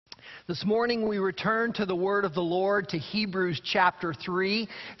This morning we return to the Word of the Lord, to Hebrews chapter 3.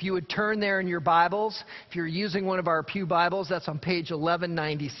 If you would turn there in your Bibles, if you're using one of our pew Bibles, that's on page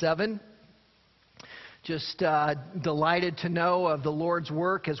 1197. Just delighted to know of the Lord's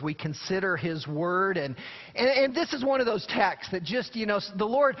work as we consider His Word. And this is one of those texts that just, the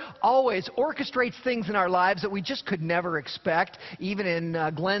Lord always orchestrates things in our lives that we just could never expect. Even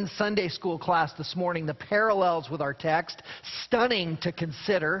in Glenn's Sunday school class this morning, the parallels with our text, stunning to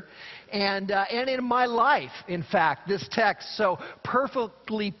consider. And in my life, in fact, this text so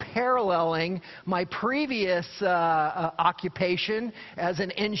perfectly paralleling my previous occupation as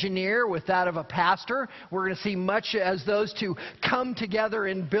an engineer with that of a pastor. We're going to see much as those two come together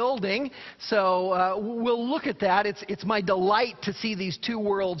in building. So we'll look at that. It's my delight to see these two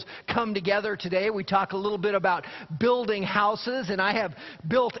worlds come together today. We talk a little bit about building houses, and I have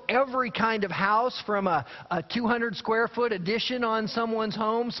built every kind of house from a 200 square foot addition on someone's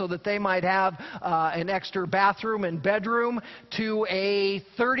home so that they might have an extra bathroom and bedroom to a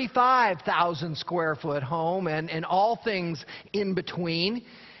 35,000 square foot home and all things in between.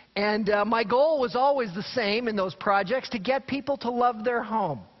 And my goal was always the same in those projects: to get people to love their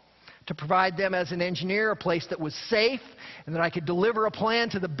home, to provide them as an engineer a place that was safe, and that I could deliver a plan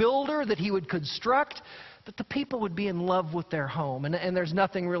to the builder that he would construct, that the people would be in love with their home. And there's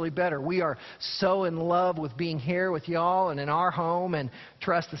nothing really better. We are so in love with being here with y'all and in our home, and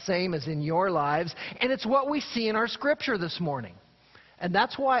trust the same as in your lives. And it's what we see in our scripture this morning. And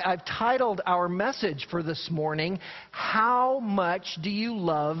that's why I've titled our message for this morning, How Much Do You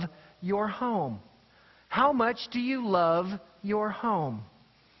Love Your Home? How much do you love your home?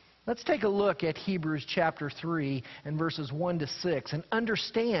 Let's take a look at Hebrews chapter 3 and verses 1 to 6 and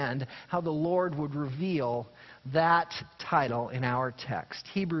understand how the Lord would reveal that title in our text.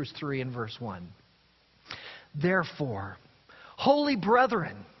 Hebrews 3 and verse 1. Therefore, holy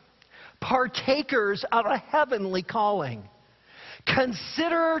brethren, partakers of a heavenly calling,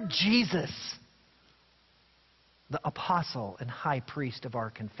 consider Jesus, the apostle and high priest of our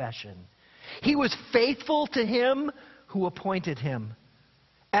confession. He was faithful to Him who appointed him,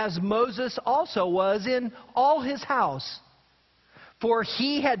 as Moses also was in all his house. For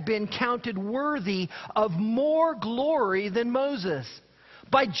he had been counted worthy of more glory than Moses,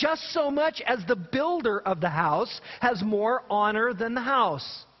 by just so much as the builder of the house has more honor than the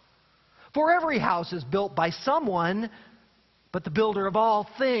house. For every house is built by someone, but the builder of all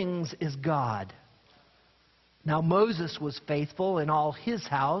things is God. Now Moses was faithful in all his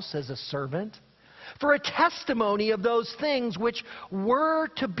house as a servant, for a testimony of those things which were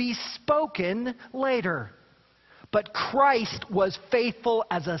to be spoken later. But Christ was faithful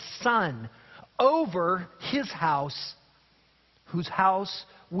as a son over his house, whose house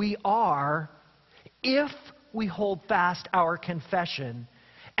we are, if we hold fast our confession,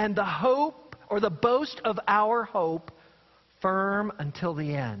 and the hope, or the boast of our hope, firm until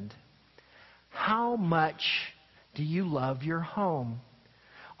the end. How much do you love your home?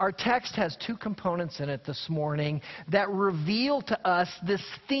 Our text has two components in it this morning that reveal to us this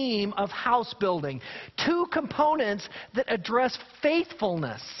theme of house building. Two components that address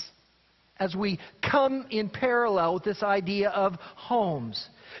faithfulness as we come in parallel with this idea of homes.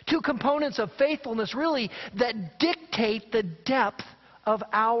 Two components of faithfulness, really, that dictate the depth of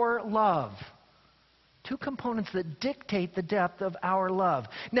our love. Two components that dictate the depth of our love.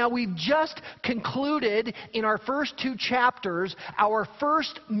 Now, we've just concluded in our first two chapters our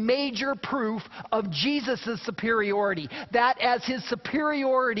first major proof of Jesus' superiority. That as His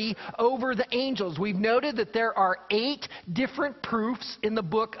superiority over the angels. We've noted that there are 8 different proofs in the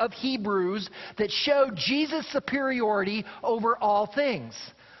book of Hebrews that show Jesus' superiority over all things.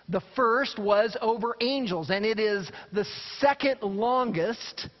 The first was over angels, and it is the second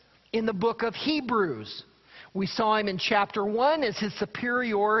longest in the book of Hebrews. We saw Him in chapter 1 as His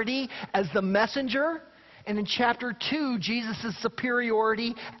superiority as the messenger, and in chapter 2, Jesus'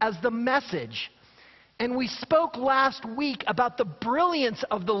 superiority as the message. And we spoke last week about the brilliance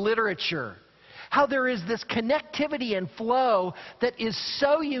of the literature, how there is this connectivity and flow that is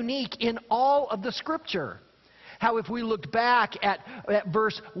so unique in all of the Scripture. How if we looked back at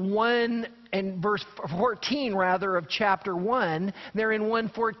verse 1 and verse 14, rather, of chapter 1, there in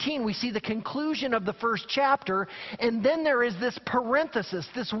 1:14, we see the conclusion of the first chapter, and then there is this parenthesis,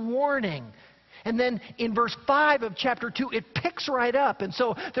 this warning. And then in verse 5 of chapter 2, it picks right up. And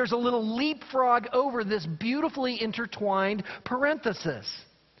so there's a little leapfrog over this beautifully intertwined parenthesis.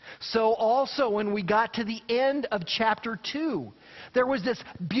 So also when we got to the end of chapter 2, there was this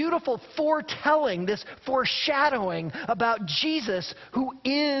beautiful foretelling, this foreshadowing about Jesus, who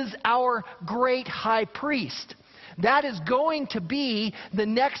is our great high priest. That is going to be the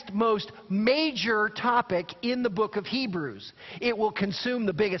next most major topic in the book of Hebrews. It will consume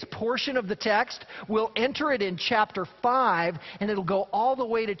the biggest portion of the text. We'll enter it in chapter 5, and it'll go all the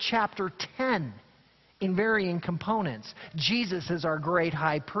way to chapter 10 in varying components. Jesus is our great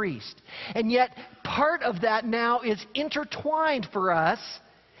high priest. And yet, part of that now is intertwined for us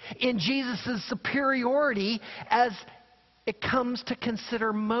in Jesus' superiority as it comes to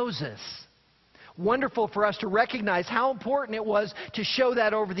consider Moses. Wonderful for us to recognize how important it was to show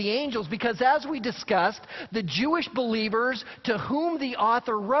that over the angels, because as we discussed, the Jewish believers to whom the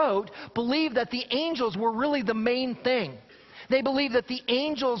author wrote believed that the angels were really the main thing. They believed that the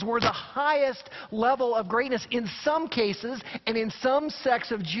angels were the highest level of greatness in some cases, and in some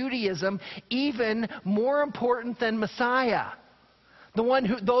sects of Judaism, even more important than Messiah.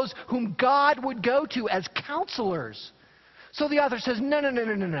 Those whom God would go to as counselors. So the author says,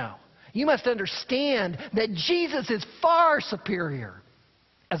 no. You must understand that Jesus is far superior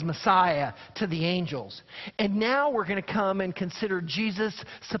as Messiah to the angels. And now we're going to come and consider Jesus'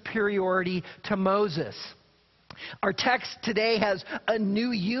 superiority to Moses. Our text today has a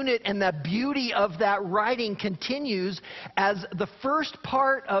new unit, and the beauty of that writing continues as the first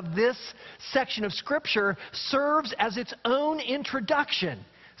part of this section of Scripture serves as its own introduction.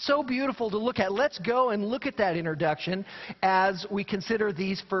 So beautiful to look at. Let's go and look at that introduction as we consider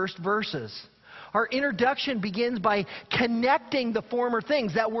these first verses. Our introduction begins by connecting the former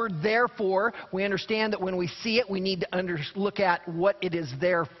things. That word therefore, we understand that when we see it, we need to look at what it is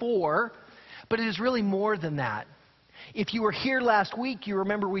there for. But it is really more than that. If you were here last week, you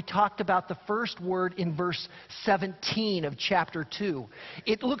remember we talked about the first word in verse 17 of chapter 2.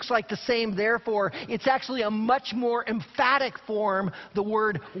 It looks like the same therefore. It's actually a much more emphatic form, the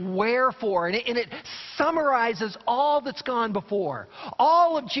word wherefore. And it summarizes all that's gone before.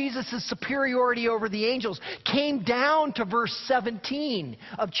 All of Jesus' superiority over the angels came down to verse 17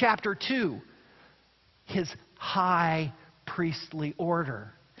 of chapter 2. His high priestly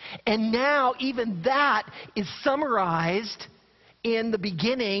order. And now even that is summarized in the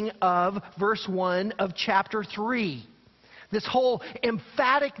beginning of verse 1 of chapter 3. This whole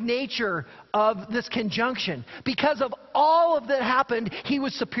emphatic nature of this conjunction. Because of all of that happened, he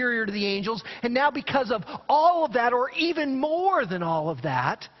was superior to the angels. And now because of all of that, or even more than all of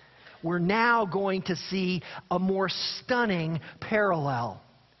that, we're now going to see a more stunning parallel.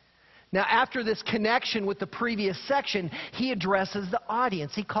 Now, after this connection with the previous section, he addresses the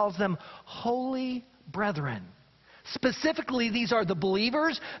audience. He calls them holy brethren. Specifically, these are the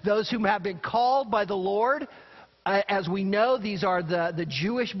believers, those who have been called by the Lord. As we know, these are the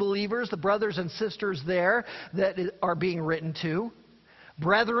Jewish believers, the brothers and sisters there that are being written to.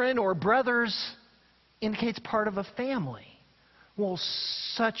 Brethren or brothers indicates part of a family. Well,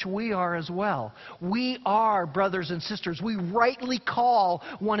 such we are as well. We are brothers and sisters. We rightly call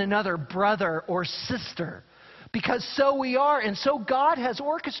one another brother or sister because so we are, and so God has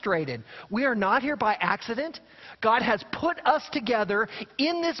orchestrated. We are not here by accident. God has put us together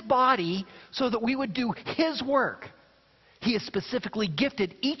in this body so that we would do His work. He has specifically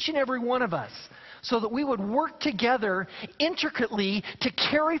gifted each and every one of us so that we would work together intricately to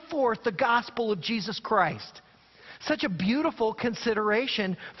carry forth the gospel of Jesus Christ. Such a beautiful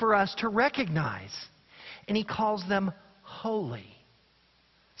consideration for us to recognize. And he calls them holy,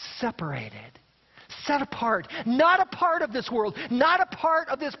 separated, set apart, not a part of this world, not a part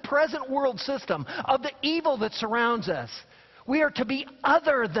of this present world system, of the evil that surrounds us. We are to be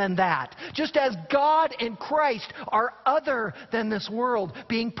other than that. Just as God and Christ are other than this world,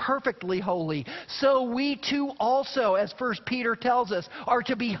 being perfectly holy, so we too also, as 1 Peter tells us, are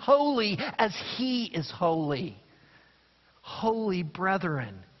to be holy as He is holy. Holy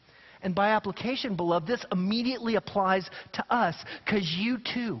brethren. And by application, beloved, this immediately applies to us, because you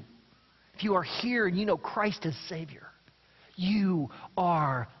too, if you are here and you know Christ as Savior, you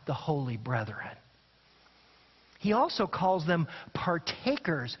are the holy brethren. He also calls them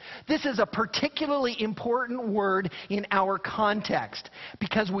partakers. This is a particularly important word in our context,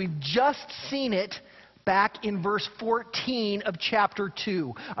 because we've just seen it back in verse 14 of chapter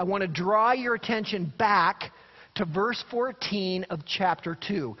 2. I want to draw your attention back to verse 14 of chapter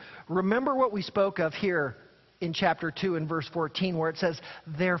 2. Remember what we spoke of here in chapter 2 and verse 14, where it says,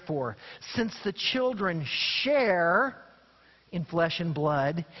 therefore, since the children share in flesh and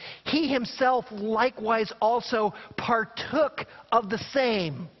blood, he himself likewise also partook of the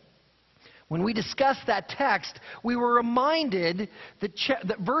same. When we discussed that text, we were reminded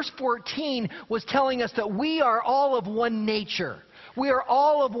that verse 14 was telling us that we are all of one nature. We are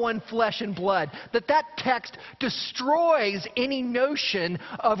all of one flesh and blood. That text destroys any notion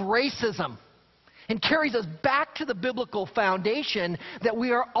of racism. and carries us back to the biblical foundation that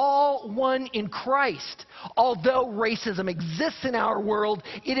we are all one in Christ. Although racism exists in our world,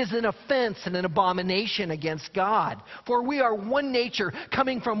 it is an offense and an abomination against God. For we are one nature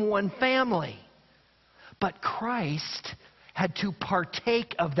coming from one family. But Christ had to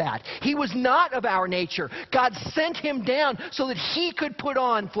partake of that. He was not of our nature. God sent him down so that he could put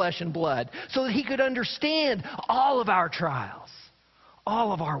on flesh and blood, so that he could understand all of our trials,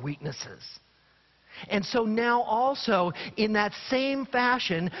 all of our weaknesses. And so now also, in that same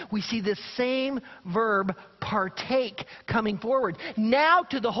fashion, we see this same verb, partake, coming forward. Now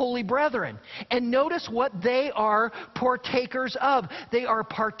to the holy brethren. And notice what they are partakers of. They are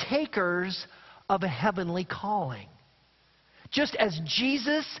partakers of a heavenly calling. Just as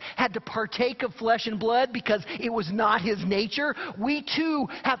Jesus had to partake of flesh and blood because it was not his nature, we too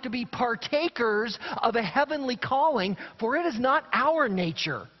have to be partakers of a heavenly calling, for it is not our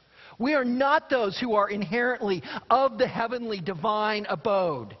nature. We are not those who are inherently of the heavenly divine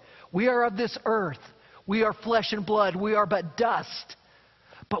abode. We are of this earth. We are flesh and blood. We are but dust.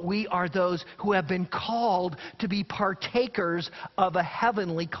 But we are those who have been called to be partakers of a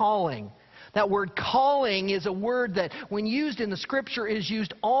heavenly calling. That word calling is a word that, when used in the Scripture, is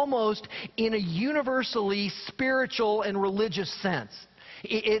used almost in a universally spiritual and religious sense.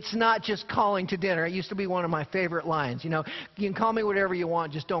 It's not just calling to dinner. It used to be one of my favorite lines. You know, you can call me whatever you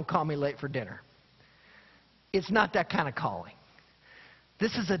want, just don't call me late for dinner. It's not that kind of calling.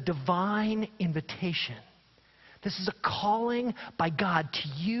 This is a divine invitation. This is a calling by God to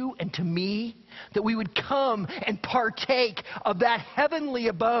you and to me, that we would come and partake of that heavenly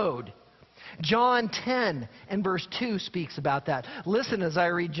abode. John 10 and verse 2 speaks about that. Listen as I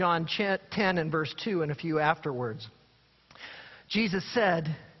read John 10 and verse 2 and a few afterwards. Jesus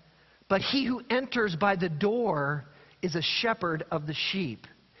said, "But he who enters by the door is a shepherd of the sheep.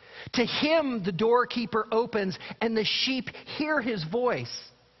 To him the doorkeeper opens, and the sheep hear his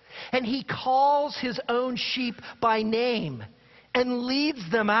voice. And he calls his own sheep by name and leads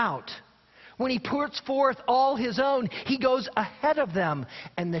them out. When he puts forth all his own, he goes ahead of them,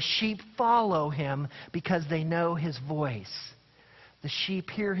 and the sheep follow him because they know his voice. The sheep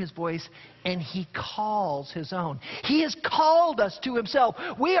hear his voice, and he calls his own." He has called us to himself.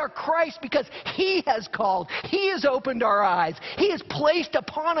 We are Christ because he has called. He has opened our eyes. He has placed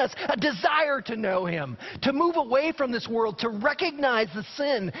upon us a desire to know him, to move away from this world, to recognize the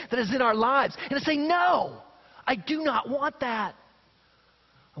sin that is in our lives, and to say, "No, I do not want that.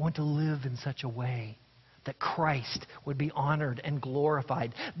 I want to live in such a way that Christ would be honored and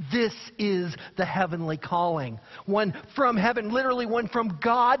glorified." This is the heavenly calling. One from heaven, literally one from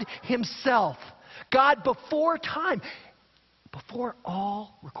God himself. God before time, before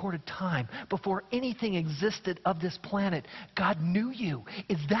all recorded time, before anything existed of this planet, God knew you.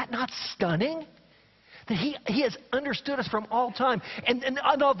 Is that not stunning? That he has understood us from all time. And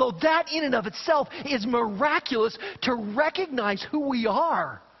although that in and of itself is miraculous, to recognize who we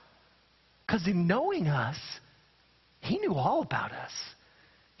are, because in knowing us, he knew all about us.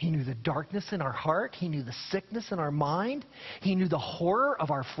 He knew the darkness in our heart. He knew the sickness in our mind. He knew the horror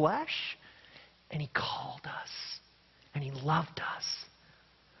of our flesh. And he called us. And he loved us.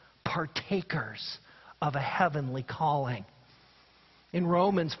 Partakers of a heavenly calling. In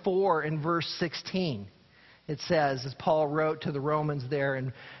Romans 4 and verse 16, it says, as Paul wrote to the Romans there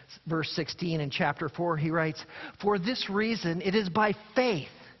in verse 16 in chapter 4, he writes, "For this reason it is by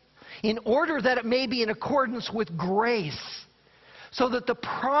faith, in order that it may be in accordance with grace, so that the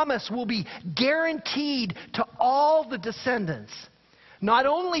promise will be guaranteed to all the descendants, not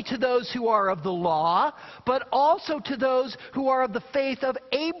only to those who are of the law, but also to those who are of the faith of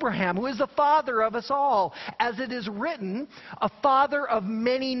Abraham, who is the father of us all. As it is written, a father of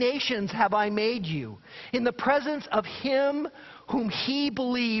many nations have I made you, in the presence of him whom he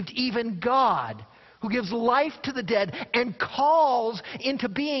believed, even God, who gives life to the dead and calls into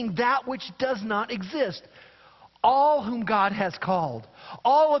being that which does not exist." All whom God has called,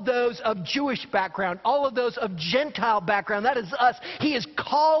 all of those of Jewish background, all of those of Gentile background, that is us. He has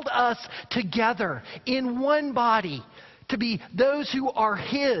called us together in one body to be those who are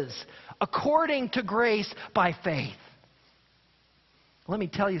his, according to grace by faith. Let me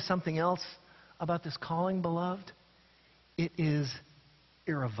tell you something else about this calling, beloved. It is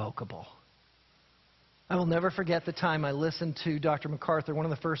irrevocable. I will never forget the time I listened to Dr. MacArthur, one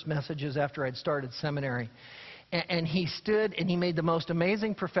of the first messages after I'd started seminary. And he stood and he made the most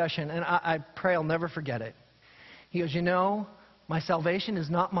amazing profession, and I pray I'll never forget it. He goes, "You know, my salvation is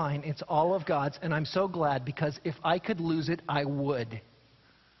not mine, it's all of God's, and I'm so glad, because if I could lose it, I would."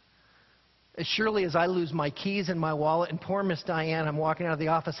 As surely as I lose my keys and my wallet, and poor Miss Diane, I'm walking out of the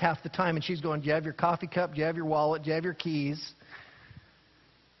office half the time, and she's going, do you have your coffee cup? Do you have your wallet? Do you have your keys?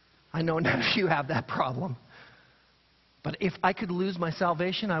 I know none of you have that problem. But if I could lose my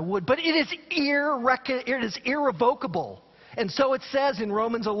salvation, I would. But it is irrevocable. And so it says in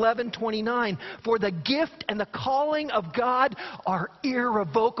Romans 11:29, for the gift and the calling of God are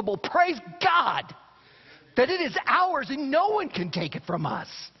irrevocable. Praise God that it is ours and no one can take it from us.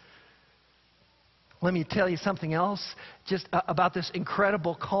 Let me tell you something else just about this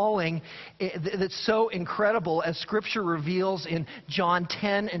incredible calling that's so incredible as Scripture reveals in John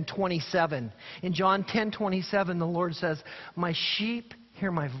 10:27. In John 10:27, the Lord says, my sheep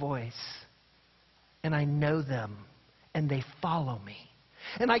hear my voice, and I know them, and they follow me.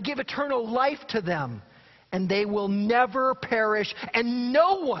 And I give eternal life to them, and they will never perish, and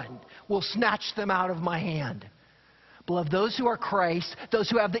no one will snatch them out of my hand. Beloved, those who are Christ, those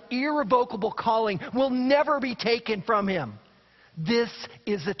who have the irrevocable calling, will never be taken from Him. This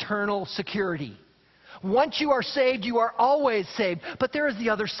is eternal security. Once you are saved, you are always saved. But there is the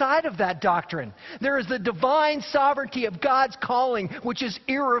other side of that doctrine. There is the divine sovereignty of God's calling, which is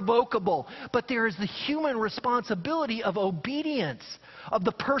irrevocable. But there is the human responsibility of obedience, of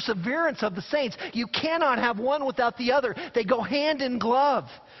the perseverance of the saints. You cannot have one without the other. They go hand in glove.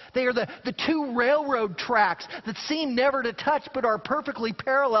 They are the two railroad tracks that seem never to touch but are perfectly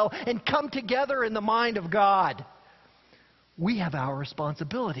parallel and come together in the mind of God. We have our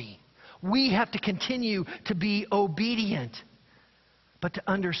responsibility. We have to continue to be obedient, but to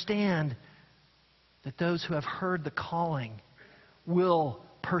understand that those who have heard the calling will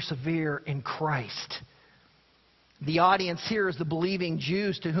persevere in Christ. The audience here is the believing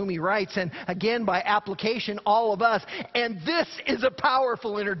Jews to whom he writes, and again, by application, all of us. And this is a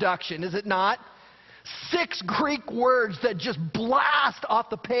powerful introduction, is it not? 6 Greek words that just blast off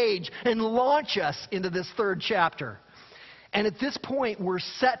the page and launch us into this 3rd chapter. And at this point, we're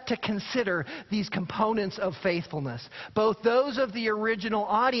set to consider these components of faithfulness, both those of the original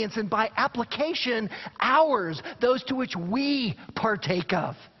audience and by application, ours, those to which we partake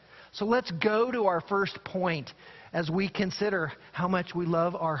of. So let's go to our first point as we consider how much we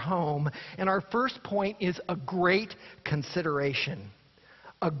love our home. And our first point is a great consideration.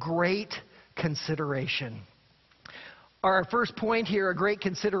 A great consideration. Our first point here, a great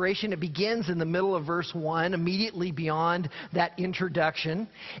consideration, it begins in the middle of verse 1, immediately beyond that introduction.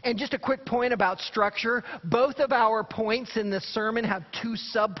 And just a quick point about structure. Both of our points in this sermon have 2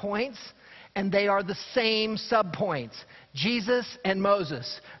 subpoints, and they are the same subpoints. Jesus and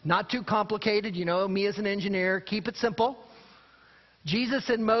Moses. Not too complicated, you know, me as an engineer, keep it simple. Jesus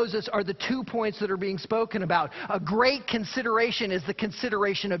and Moses are the 2 points that are being spoken about. A great consideration is the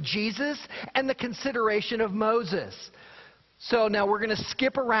consideration of Jesus and the consideration of Moses. So now we're going to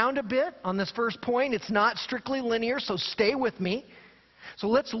skip around a bit on this first point. It's not strictly linear, so stay with me. So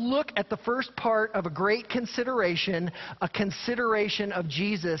let's look at the first part of a great consideration, a consideration of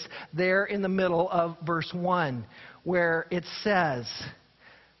Jesus there in the middle of verse 1, where it says,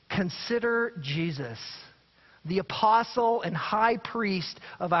 consider Jesus, the apostle and high priest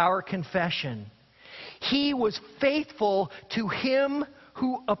of our confession. He was faithful to Him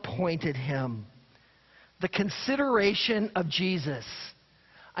who appointed Him. The consideration of Jesus.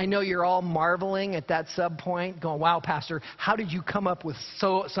 I know you're all marveling at that subpoint, going, wow, Pastor, how did you come up with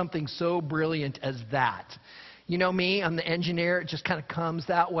something so brilliant as that? You know me, I'm the engineer, it just kind of comes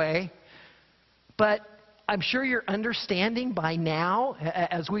that way. But I'm sure you're understanding by now,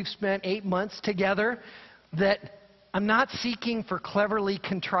 as we've spent 8 months together, that I'm not seeking for cleverly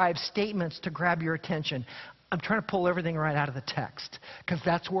contrived statements to grab your attention. I'm trying to pull everything right out of the text, because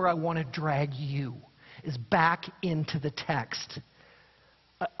that's where I want to drag you, is back into the text.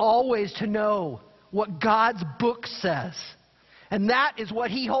 Always to know what God's book says. And that is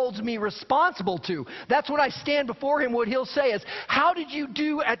what He holds me responsible to. That's when I stand before Him, what He'll say is, how did you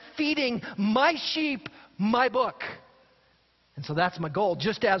do at feeding my sheep my book? And so that's my goal.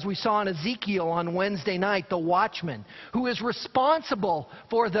 Just as we saw in Ezekiel on Wednesday night, the watchman, who is responsible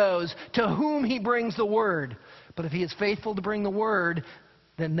for those to whom he brings the word. But if he is faithful to bring the word,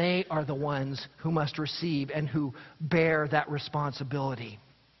 then they are the ones who must receive and who bear that responsibility.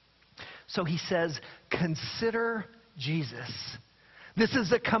 So he says, consider Jesus. This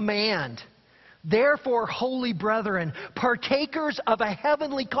is a command. Therefore, holy brethren, partakers of a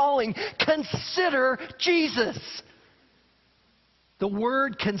heavenly calling, consider Jesus. The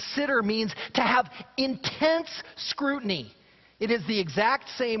word consider means to have intense scrutiny. It is the exact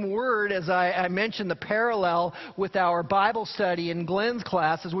same word as I mentioned the parallel with our Bible study in Glenn's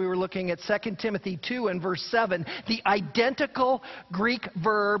class as we were looking at 2 Timothy 2 and verse 7. The identical Greek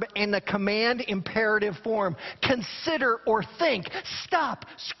verb in the command imperative form. Consider or think. Stop.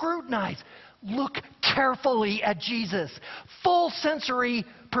 Scrutinize. Look carefully at Jesus. Full sensory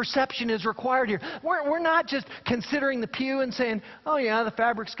perception is required here. We're not just considering the pew and saying, oh yeah, the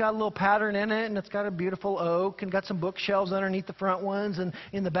fabric's got a little pattern in it and it's got a beautiful oak and got some bookshelves underneath the front ones and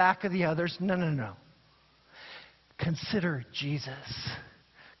in the back of the others. No. Consider Jesus.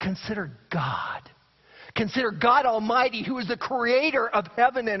 Consider God. Consider God Almighty, who is the creator of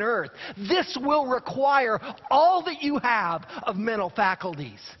heaven and earth. This will require all that you have of mental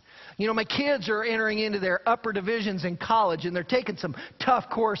faculties. You know, my kids are entering into their upper divisions in college, and they're taking some tough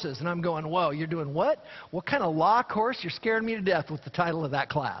courses. And I'm going, whoa, you're doing what? What kind of law course? You're scaring me to death with the title of that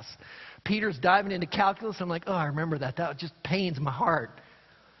class. Peter's diving into calculus. I'm like, oh, I remember that. That just pains my heart.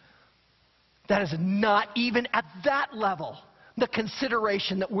 That is not even at that level the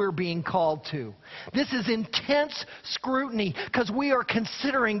consideration that we're being called to. This is intense scrutiny because we are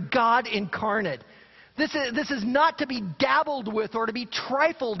considering God incarnate. This is not to be dabbled with or to be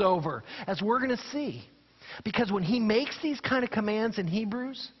trifled over, as we're going to see. Because when he makes these kind of commands in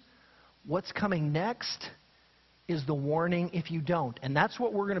Hebrews, what's coming next is the warning if you don't. And that's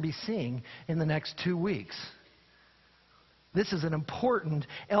what we're going to be seeing in the next 2 weeks. This is an important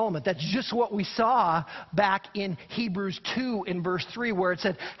element. That's just what we saw back in Hebrews 2 in verse 3, where it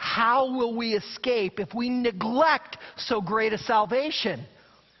said, how will we escape if we neglect so great a salvation?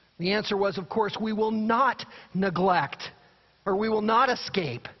 The answer was, of course, we will not neglect, or we will not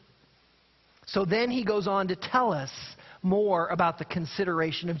escape. So then he goes on to tell us more about the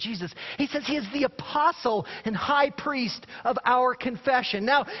consideration of Jesus. He says he is the apostle and high priest of our confession.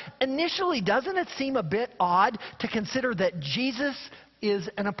 Now, initially, doesn't it seem a bit odd to consider that Jesus is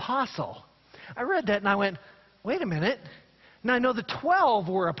an apostle? I read that and I went, wait a minute. Now, I know the 12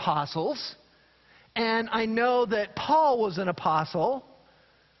 were apostles, and I know that Paul was an apostle,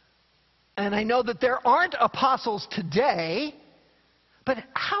 and I know that there aren't apostles today, but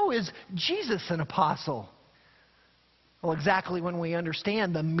how is Jesus an apostle? Well, exactly when we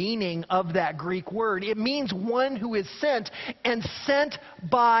understand the meaning of that Greek word. It means one who is sent, and sent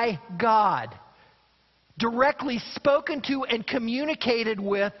by God. Directly spoken to and communicated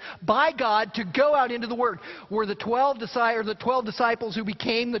with by God to go out into the Word. Were the 12 disciples who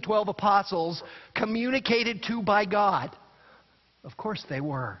became the 12 apostles communicated to by God? Of course they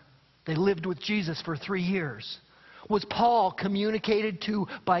were. They lived with Jesus for 3 years. Was Paul communicated to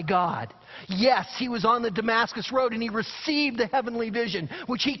by God? Yes, he was on the Damascus Road and he received the heavenly vision,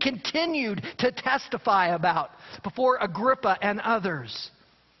 which he continued to testify about before Agrippa and others.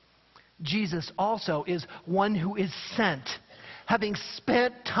 Jesus also is one who is sent, having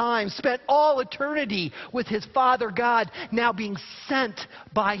spent all eternity with his Father God, now being sent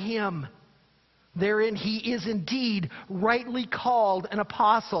by him. Therein he is indeed rightly called an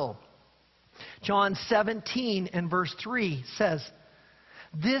apostle. John 17 and verse 3 says,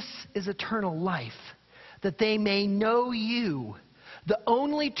 this is eternal life, that they may know you, the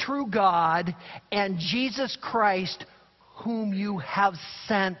only true God, and Jesus Christ, whom you have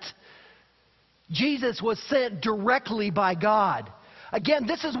sent. Jesus was sent directly by God. Again,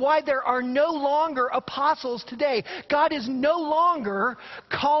 this is why there are no longer apostles today. God is no longer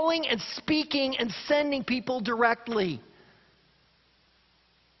calling and speaking and sending people directly.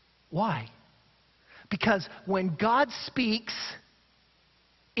 Why? Because when God speaks,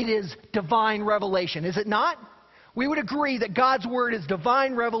 it is divine revelation, is it not? We would agree that God's Word is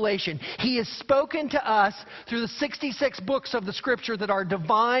divine revelation. He has spoken to us through the 66 books of the Scripture that are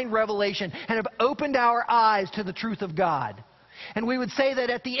divine revelation and have opened our eyes to the truth of God. And we would say that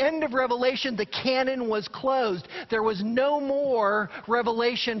at the end of Revelation, the canon was closed. There was no more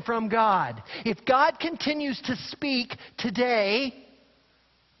revelation from God. If God continues to speak today,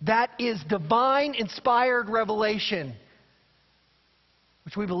 that is divine inspired revelation,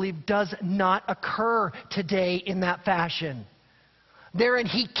 which we believe does not occur today in that fashion. Therein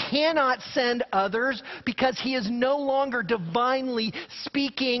he cannot send others because he is no longer divinely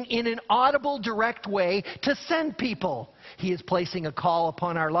speaking in an audible, direct way to send people. He is placing a call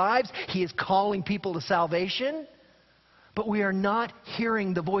upon our lives. He is calling people to salvation. But we are not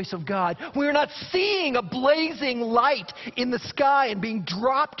hearing the voice of God. We are not seeing a blazing light in the sky and being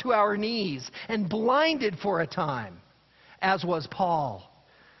dropped to our knees and blinded for a time, as was Paul.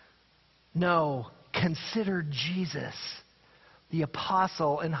 No, consider Jesus, the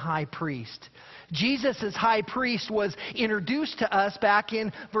apostle and high priest. Jesus as high priest was introduced to us back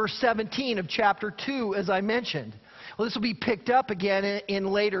in verse 17 of chapter 2, as I mentioned. Well, this will be picked up again in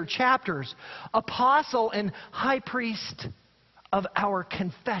later chapters. Apostle and high priest of our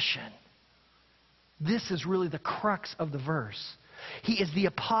confession. This is really the crux of the verse. He is the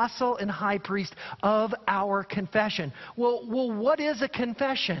apostle and high priest of our confession. Well, what is a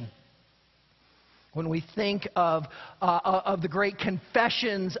confession? When we think of the great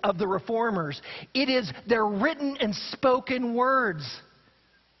confessions of the reformers, it is their written and spoken words.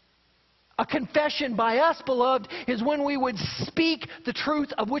 A confession by us, beloved, is when we would speak the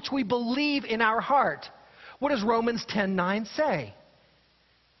truth of which we believe in our heart. What does Romans 10:9 say?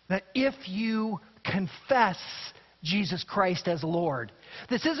 That if you confess Jesus Christ as Lord.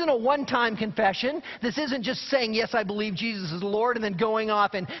 This isn't a one-time confession. This isn't just saying, yes, I believe Jesus is Lord, and then going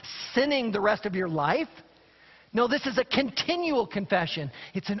off and sinning the rest of your life. No, this is a continual confession.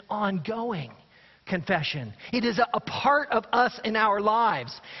 It's an ongoing confession. It is a part of us in our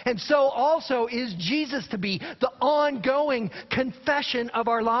lives. And so also is Jesus to be the ongoing confession of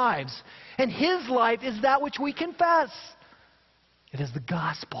our lives. And His life is that which we confess. It is the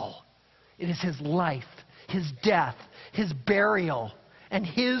gospel. It is His life, His death, His burial, and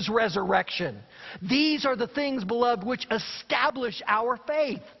His resurrection. These are the things, beloved, which establish our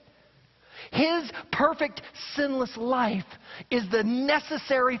faith. His perfect, sinless life is the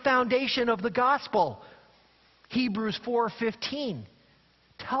necessary foundation of the gospel. Hebrews 4:15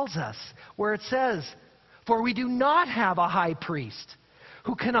 tells us where it says, "For we do not have a high priest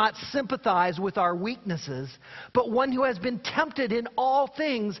who cannot sympathize with our weaknesses, but one who has been tempted in all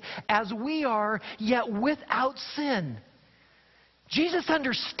things as we are, yet without sin." Jesus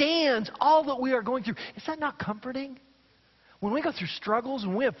understands all that we are going through. Is that not comforting? When we go through struggles,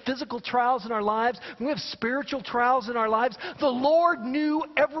 when we have physical trials in our lives, when we have spiritual trials in our lives, the Lord knew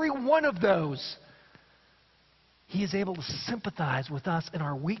every one of those. He is able to sympathize with us in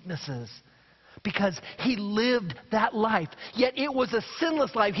our weaknesses because He lived that life. Yet it was a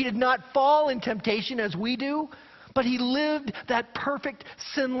sinless life. He did not fall in temptation as we do, but He lived that perfect,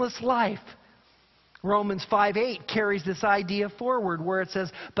 sinless life. Romans 5:8 carries this idea forward where it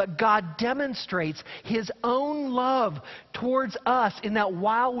says, "But God demonstrates His own love towards us in that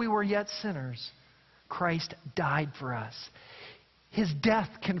while we were yet sinners, Christ died for us." His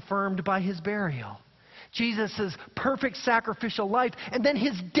death confirmed by His burial. Jesus' perfect sacrificial life, and then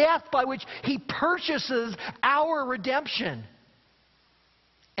His death by which He purchases our redemption.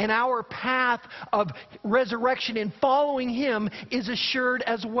 And our path of resurrection in following Him is assured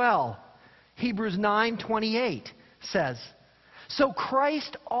as well. Hebrews 9:28 says, "So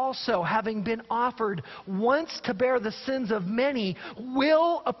Christ also, having been offered once to bear the sins of many,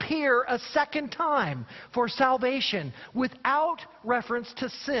 will appear a second time for salvation without reference to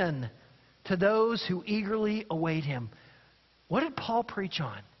sin to those who eagerly await Him." What did Paul preach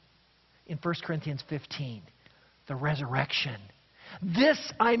on in 1 Corinthians 15? The resurrection.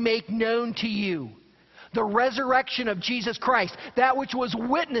 "This I make known to you, the resurrection of Jesus Christ, that which was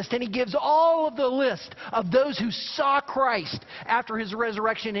witnessed," and he gives all of the list of those who saw Christ after His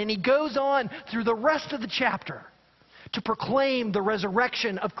resurrection, and he goes on through the rest of the chapter to proclaim the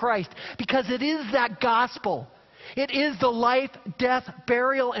resurrection of Christ, because it is that gospel. It is the life, death,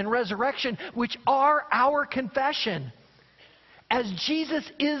 burial, and resurrection which are our confession. As Jesus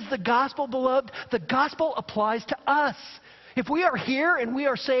is the gospel, beloved, the gospel applies to us. If we are here and we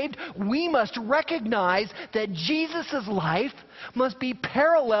are saved, we must recognize that Jesus' life must be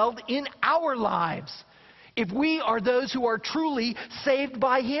paralleled in our lives if we are those who are truly saved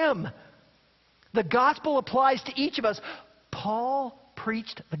by Him. The gospel applies to each of us. Paul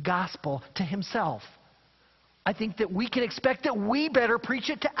preached the gospel to himself. I think that we can expect that we better preach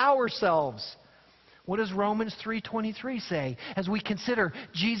it to ourselves. What does Romans 3:23 say? As we consider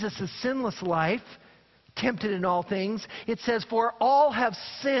Jesus' sinless life, tempted in all things, it says, "For all have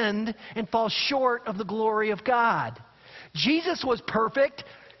sinned and fall short of the glory of God." Jesus was perfect.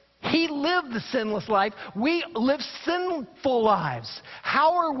 He lived the sinless life. We live sinful lives.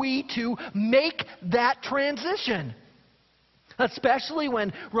 How are we to make that transition? Especially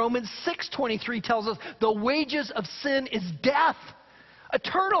when Romans 6:23 tells us the wages of sin is death,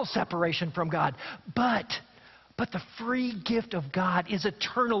 eternal separation from God. But the free gift of God is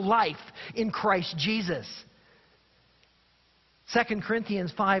eternal life in Christ Jesus. 2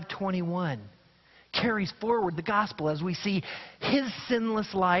 Corinthians 5:21 carries forward the gospel as we see His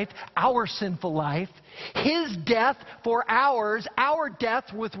sinless life, our sinful life, His death for ours, our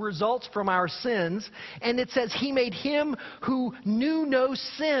death with results from our sins. And it says He made Him who knew no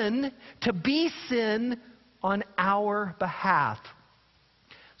sin to be sin on our behalf,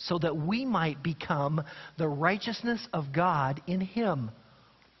 so that we might become the righteousness of God in Him.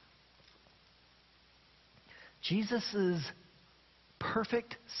 Jesus'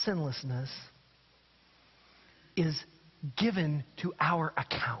 perfect sinlessness is given to our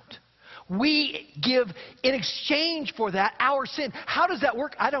account. We give in exchange for that our sin. How does that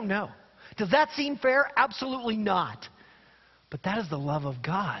work? I don't know. Does that seem fair? Absolutely not. But that is the love of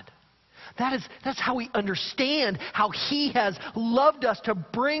God. That's how we understand how He has loved us to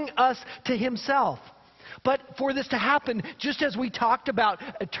bring us to Himself. But for this to happen, just as we talked about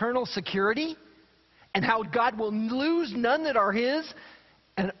eternal security and how God will lose none that are His,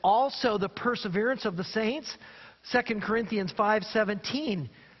 and also the perseverance of the saints, 2 Corinthians 5:17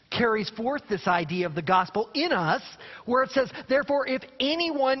 carries forth this idea of the gospel in us, where it says, therefore, if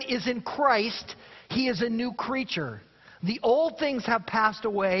anyone is in Christ, he is a new creature. The old things have passed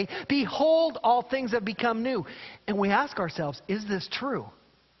away. Behold, all things have become new. And we ask ourselves, is this true?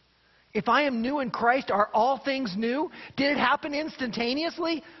 If I am new in Christ, are all things new? Did it happen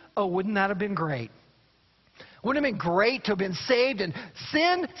instantaneously? Oh, wouldn't that have been great? Wouldn't it have been great to have been saved and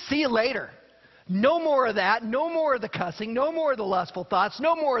sin? See you later. No more of that. No more of the cussing. No more of the lustful thoughts.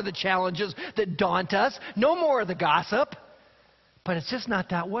 No more of the challenges that daunt us. No more of the gossip. But it's just not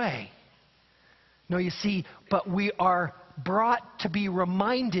that way. No, you see, but we are brought to be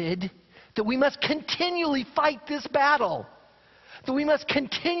reminded that we must continually fight this battle. That we must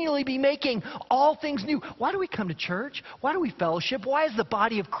continually be making all things new. Why do we come to church? Why do we fellowship? Why is the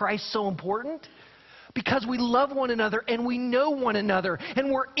body of Christ so important? Because we love one another and we know one another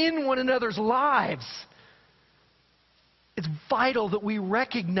and we're in one another's lives. It's vital that we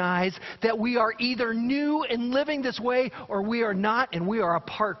recognize that we are either new and living this way or we are not, and we are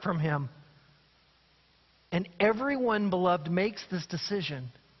apart from Him. And everyone, beloved, makes this decision.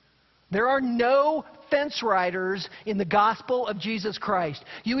 There are no fence riders in the gospel of Jesus Christ.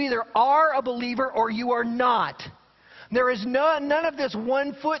 You either are a believer or you are not. There is none of this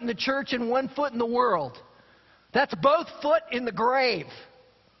one foot in the church and one foot in the world. That's both foot in the grave.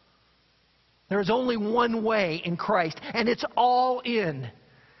 There is only one way in Christ, and it's all in.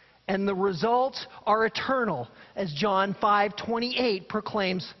 And the results are eternal, as John 5:28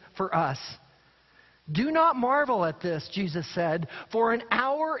 proclaims for us. Do not marvel at this, Jesus said, for an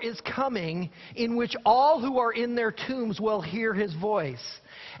hour is coming in which all who are in their tombs will hear His voice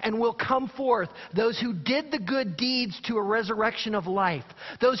and will come forth, those who did the good deeds to a resurrection of life,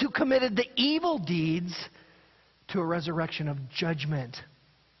 those who committed the evil deeds to a resurrection of judgment.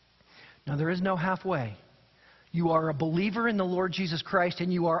 Now, there is no halfway. You are a believer in the Lord Jesus Christ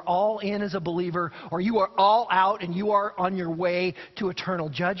and you are all in as a believer, or you are all out and you are on your way to eternal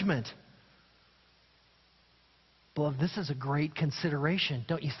judgment. Beloved, this is a great consideration,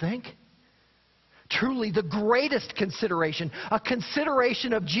 don't you think? Truly the greatest consideration, a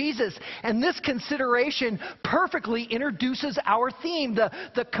consideration of Jesus. And this consideration perfectly introduces our theme,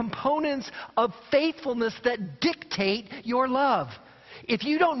 the components of faithfulness that dictate your love. If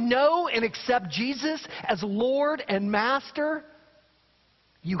you don't know and accept Jesus as Lord and Master,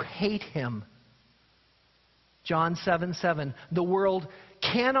 you hate Him. John 7:7, the world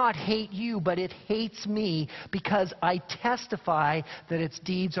cannot hate you, but it hates me because I testify that its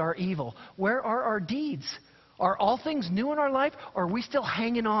deeds are evil. Where are our deeds? Are all things new in our life? Or are we still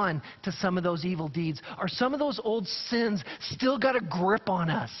hanging on to some of those evil deeds? Are some of those old sins still got a grip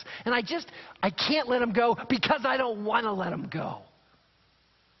on us? And I can't let them go because I don't want to let them go.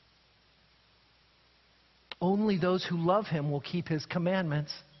 Only those who love Him will keep His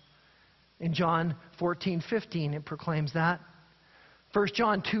commandments. In John 14:15, it proclaims that. 1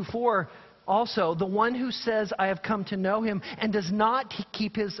 John 2:4, also, the one who says, I have come to know Him and does not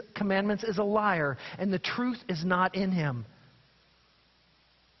keep His commandments is a liar, and the truth is not in him.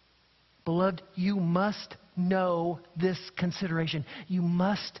 Beloved, you must know this consideration. You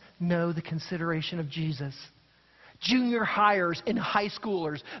must know the consideration of Jesus. Junior hires and high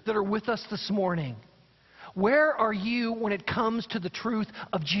schoolers that are with us this morning, where are you when it comes to the truth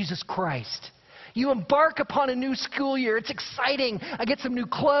of Jesus Christ? You embark upon a new school year. It's exciting. I get some new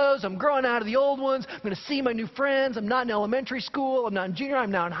clothes. I'm growing out of the old ones. I'm going to see my new friends. I'm not in elementary school. I'm not in junior.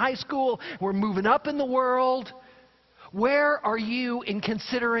 I'm now in high school. We're moving up in the world. Where are you in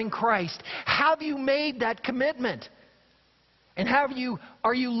considering Christ? Have you made that commitment? And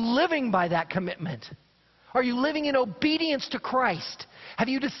are you living by that commitment? Are you living in obedience to Christ? Have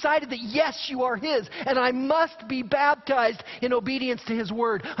you decided that, yes, you are His, and I must be baptized in obedience to His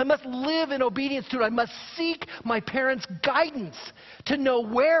Word. I must live in obedience to it. I must seek my parents' guidance to know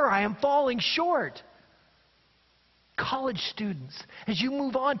where I am falling short. College students, as you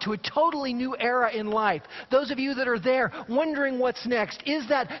move on to a totally new era in life, those of you that are there wondering what's next, is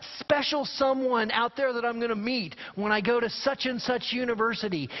that special someone out there that I'm going to meet when I go to such and such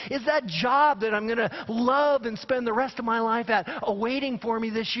university? Is that job that I'm going to love and spend the rest of my life at awaiting for me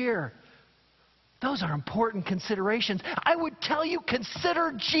this year? Those are important considerations. I would tell you,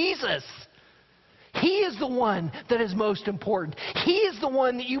 consider Jesus. He is the one that is most important. He is the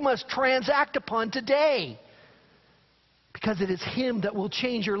one that you must transact upon today, because it is Him that will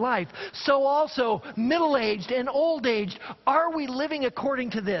change your life. So also, middle-aged and old-aged, are we living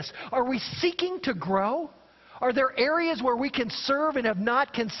according to this? Are we seeking to grow? Are there areas where we can serve and have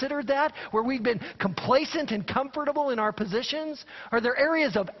not considered that? Where we've been complacent and comfortable in our positions? Are there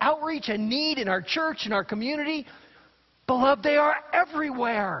areas of outreach and need in our church, in our community? Beloved, they are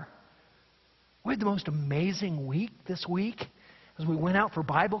everywhere. We had the most amazing week this week as we went out for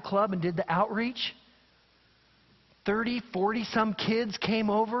Bible Club and did the outreach. 30, 40-some kids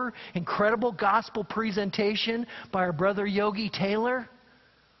came over. Incredible gospel presentation by our brother Yogi Taylor.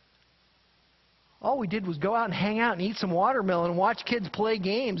 All we did was go out and hang out and eat some watermelon and watch kids play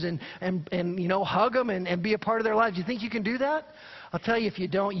games and hug them and be a part of their lives. Do you think you can do that? I'll tell you, if you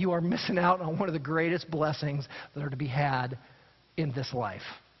don't, you are missing out on one of the greatest blessings that are to be had in this life.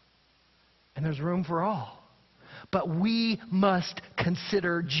 And there's room for all. But we must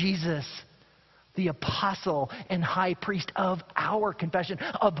consider Jesus, the apostle and high priest of our confession,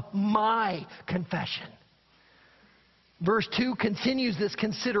 of my confession. Verse 2 continues this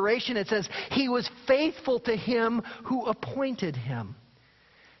consideration. It says, He was faithful to Him who appointed Him.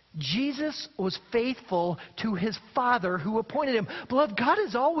 Jesus was faithful to His Father who appointed Him. Beloved, God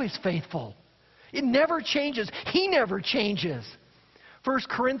is always faithful. It never changes. He never changes. 1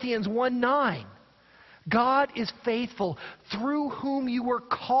 Corinthians 1:9. God is faithful, through whom you were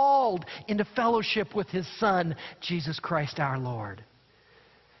called into fellowship with His Son, Jesus Christ our Lord.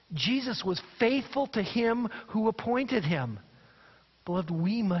 Jesus was faithful to Him who appointed Him. Beloved,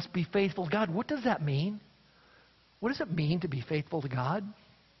 we must be faithful to God. What does that mean? What does it mean to be faithful to God?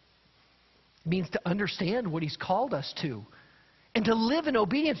 It means to understand what He's called us to and to live in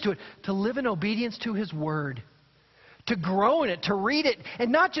obedience to it, to live in obedience to His Word. To grow in it, to read it,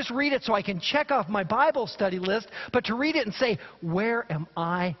 and not just read it so I can check off my Bible study list, but to read it and say, where am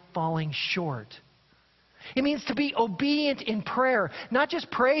I falling short? It means to be obedient in prayer. Not just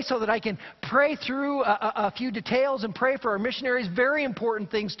pray so that I can pray through a few details and pray for our missionaries, very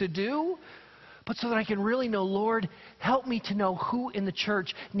important things to do, but so that I can really know, Lord, help me to know who in the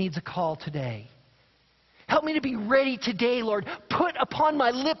church needs a call today. Help me to be ready today, Lord. Put upon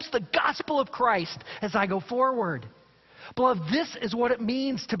my lips the gospel of Christ as I go forward. Beloved, this is what it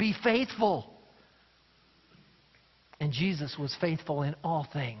means to be faithful. And Jesus was faithful in all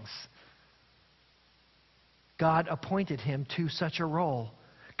things. God appointed Him to such a role.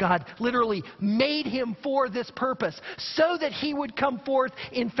 God literally made Him for this purpose, so that He would come forth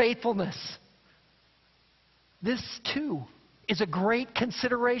in faithfulness. This, too, is a great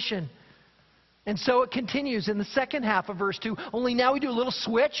consideration. And so it continues in the second half of verse 2. Only now we do a little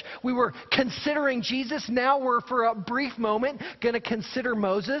switch. We were considering Jesus. Now we're, for a brief moment, going to consider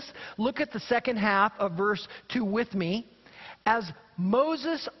Moses. Look at the second half of verse 2 with me. As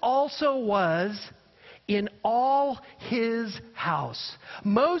Moses also was in all his house.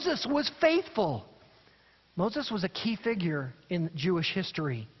 Moses was faithful. Moses was a key figure in Jewish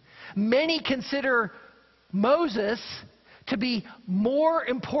history. Many consider Moses to be more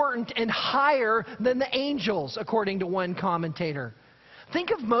important and higher than the angels, according to one commentator.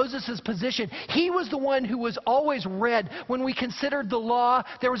 Think of Moses' position. He was the one who was always read. When we considered the law,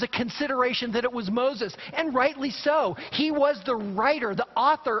 there was a consideration that it was Moses, and rightly so. He was the writer, the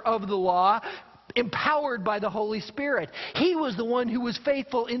author of the law, empowered by the Holy Spirit. He was the one who was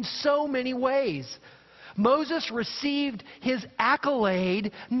faithful in so many ways. Moses received his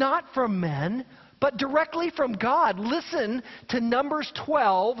accolade not from men, but directly from God. Listen to Numbers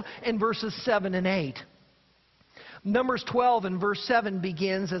 12 and verses 7 and 8. Numbers 12 and verse 7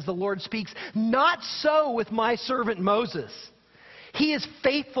 begins as the Lord speaks, "Not so with my servant Moses. He is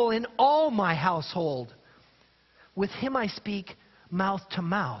faithful in all my household. With him I speak mouth to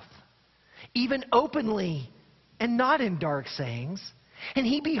mouth, even openly and not in dark sayings. And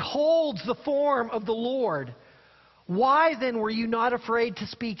he beholds the form of the Lord. Why then were you not afraid to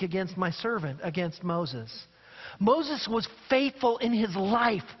speak against my servant, against Moses?" Moses was faithful in his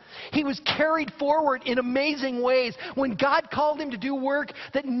life. He was carried forward in amazing ways when God called him to do work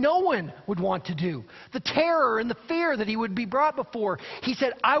that no one would want to do. The terror and the fear that he would be brought before. He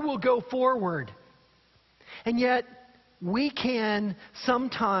said, "I will go forward." And yet, we can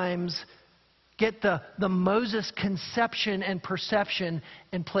sometimes get the Moses conception and perception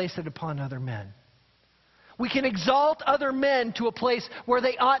and place it upon other men. We can exalt other men to a place where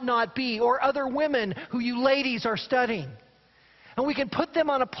they ought not be, or other women who you ladies are studying. And we can put them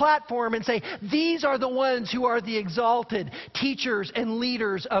on a platform and say, these are the ones who are the exalted teachers and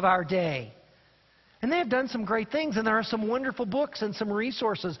leaders of our day. And they have done some great things, and there are some wonderful books and some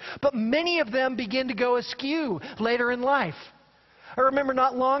resources. But many of them begin to go askew later in life. I remember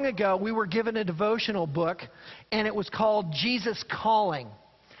not long ago, we were given a devotional book, and it was called Jesus Calling.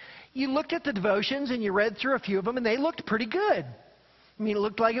 You looked at the devotions, and you read through a few of them, and they looked pretty good. I mean, it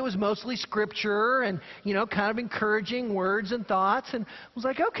looked like it was mostly scripture and, kind of encouraging words and thoughts. And I was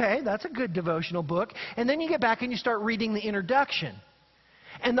like, okay, that's a good devotional book. And then you get back and you start reading the introduction.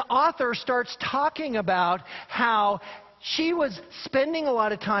 And the author starts talking about how she was spending a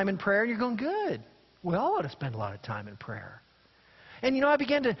lot of time in prayer. And you're going, good. We all ought to spend a lot of time in prayer. And,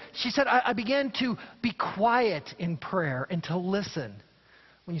 she said, I began to be quiet in prayer and to listen.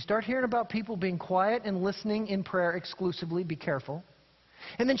 When you start hearing about people being quiet and listening in prayer exclusively, be careful.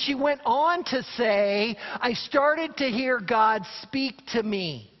 And then she went on to say, I started to hear God speak to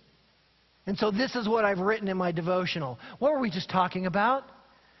me. And so this is what I've written in my devotional. What were we just talking about?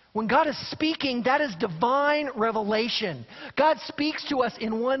 When God is speaking, that is divine revelation. God speaks to us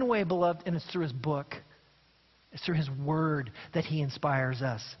in one way, beloved, and it's through His book. It's through His Word that He inspires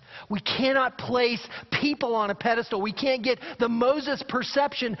us. We cannot place people on a pedestal. We can't get the Moses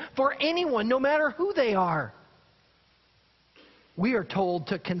perception for anyone, no matter who they are. We are told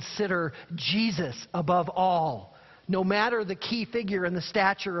to consider Jesus above all, no matter the key figure in the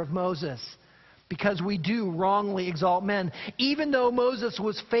stature of Moses, because we do wrongly exalt men. Even though Moses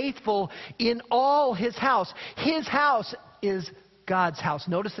was faithful in all his house is God's house.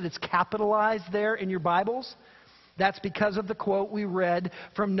 Notice that it's capitalized there in your Bibles. That's because of the quote we read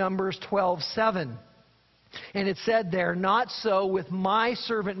from Numbers 12:7. And it said there, not so with my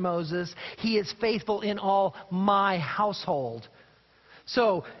servant Moses. He is faithful in all my household.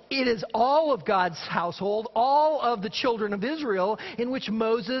 So it is all of God's household, all of the children of Israel, in which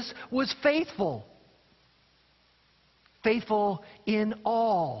Moses was faithful. Faithful in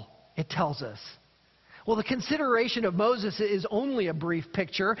all, it tells us. Well, the consideration of Moses is only a brief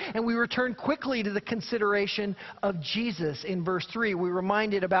picture, and we return quickly to the consideration of Jesus in verse 3. We're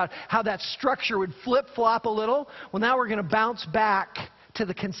reminded about how that structure would flip-flop a little. Well, now we're going to bounce back to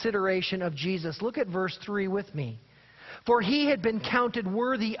the consideration of Jesus. Look at verse 3 with me. For he had been counted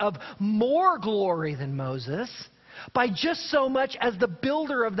worthy of more glory than Moses, by just so much as the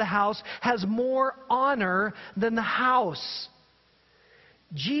builder of the house has more honor than the house.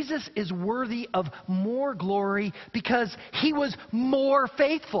 Jesus is worthy of more glory because he was more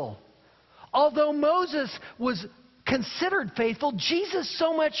faithful. Although Moses was considered faithful, Jesus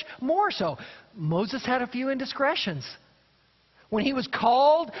so much more so. Moses had a few indiscretions. When he was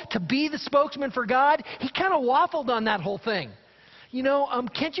called to be the spokesman for God, he kind of waffled on that whole thing.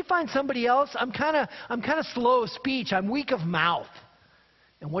 Can't you find somebody else? I'm kind of slow of speech. I'm weak of mouth.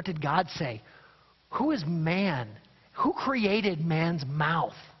 And what did God say? Who is man? Who created man's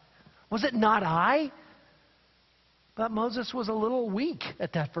mouth? Was it not I? But Moses was a little weak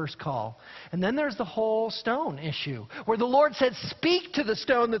at that first call. And then there's the whole stone issue, where the Lord said, speak to the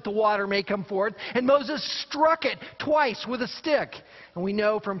stone that the water may come forth. And Moses struck it twice with a stick. And we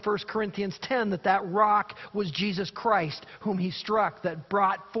know from 1 Corinthians 10 that rock was Jesus Christ, whom he struck, that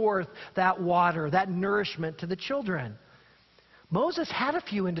brought forth that water, that nourishment to the children. Moses had a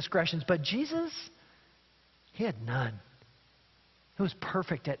few indiscretions, but Jesus, he had none. He was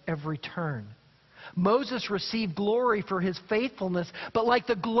perfect at every turn. Moses received glory for his faithfulness, but like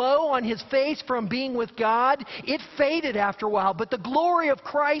the glow on his face from being with God, it faded after a while. But the glory of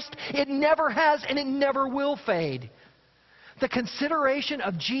Christ, it never has and it never will fade. The consideration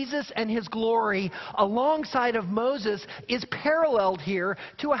of Jesus and his glory alongside of Moses is paralleled here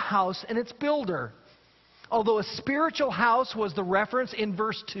to a house and its builder. Although a spiritual house was the reference in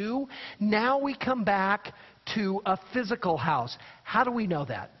verse 2, now we come back to a physical house. How do we know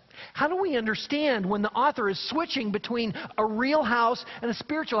that? How do we understand when the author is switching between a real house and a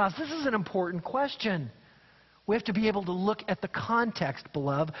spiritual house? This is an important question. We have to be able to look at the context,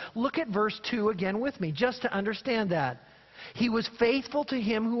 beloved. Look at verse 2 again with me, just to understand that. He was faithful to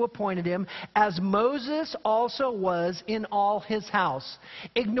him who appointed him, as Moses also was in all his house.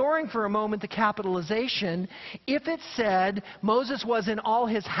 Ignoring for a moment the capitalization, if it said Moses was in all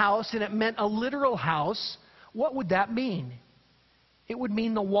his house and it meant a literal house, what would that mean? It would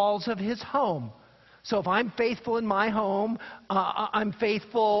mean the walls of his home. So if I'm faithful in my home, I'm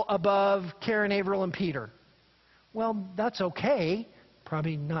faithful above Karen, Averill, and Peter. Well, that's okay,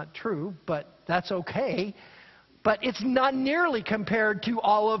 Probably not true, but that's okay. But it's not nearly compared to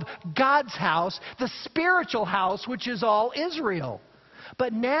all of God's house, the spiritual house, which is all Israel.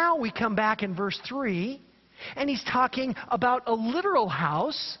 But now we come back in verse 3, and he's talking about a literal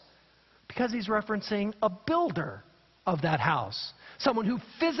house because he's referencing a builder of that house. Someone who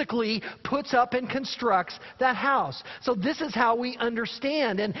physically puts up and constructs that house. So this is how we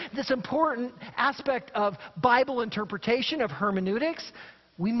understand. And this important aspect of Bible interpretation, of hermeneutics,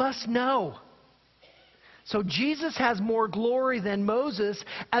 we must know. So Jesus has more glory than Moses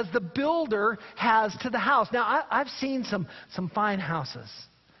as the builder has to the house. Now, I've seen some fine houses.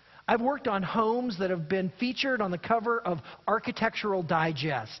 I've worked on homes that have been featured on the cover of Architectural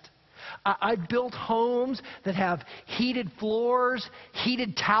Digest. I've built homes that have heated floors,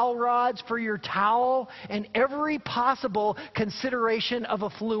 heated towel rods for your towel, and every possible consideration of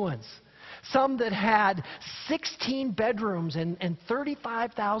affluence. Some that had 16 bedrooms and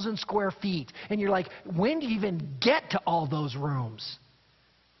 35,000 square feet. And you're like, when do you even get to all those rooms?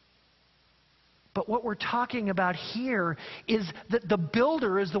 But what we're talking about here is that the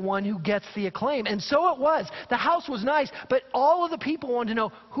builder is the one who gets the acclaim. And so it was. The house was nice, but all of the people wanted to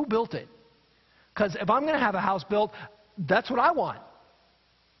know who built it. Because if I'm going to have a house built, that's what I want.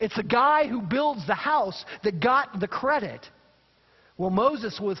 It's the guy who builds the house that got the credit. Well,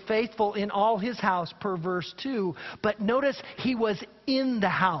 Moses was faithful in all his house, per verse 2. But notice he was in the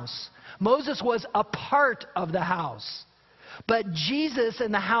house. Moses was a part of the house. But Jesus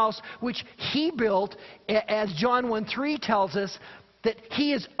and the house which he built, as John 1:3 tells us, that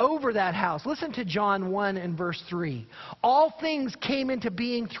he is over that house. Listen to John 1 and verse 3. All things came into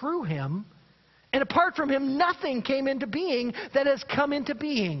being through him, and apart from him, nothing came into being that has come into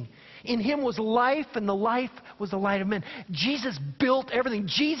being. In him was life, and the life was the light of men. Jesus built everything.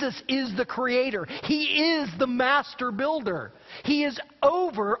 Jesus is the creator. He is the master builder. He is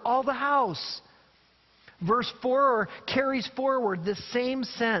over all the house. Verse 4 carries forward this same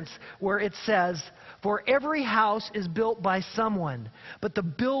sense where it says, "For every house is built by someone, but the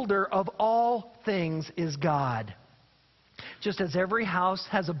builder of all things is God." Just as every house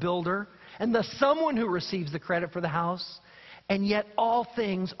has a builder, and the someone who receives the credit for the house, and yet all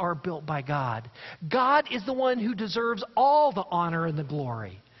things are built by God. God is the one who deserves all the honor and the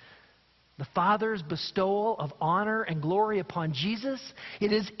glory. The Father's bestowal of honor and glory upon Jesus,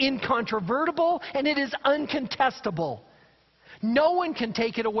 it is incontrovertible and it is uncontestable. No one can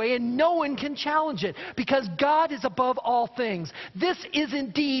take it away and no one can challenge it because God is above all things. This is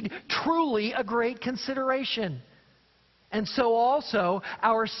indeed truly a great consideration. And so also,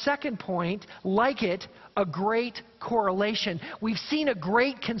 our second point, like it, a great correlation. We've seen a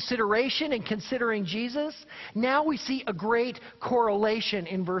great consideration in considering Jesus. Now we see a great correlation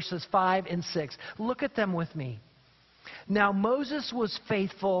in verses 5 and 6. Look at them with me. Now Moses was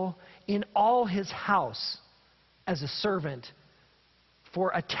faithful in all his house as a servant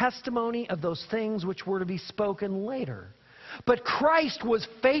for a testimony of those things which were to be spoken later. But Christ was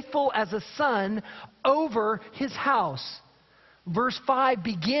faithful as a son over his house. Verse 5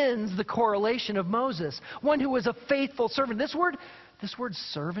 begins the correlation of Moses, one who was a faithful servant. This word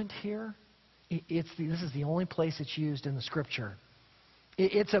servant here, this is the only place it's used in the Scripture.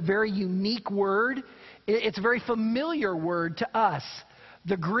 It's a very unique word. It's a very familiar word to us.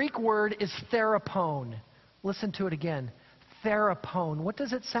 The Greek word is therapone. Listen to it again. Therapone. What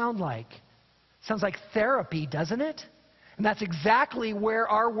does it sound like? It sounds like therapy, doesn't it? And that's exactly where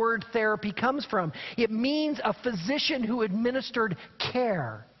our word therapy comes from. It means a physician who administered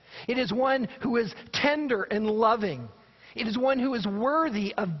care. It is one who is tender and loving. It is one who is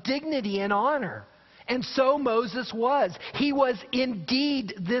worthy of dignity and honor. And so Moses was. He was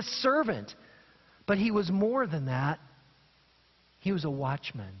indeed this servant. But he was more than that. He was a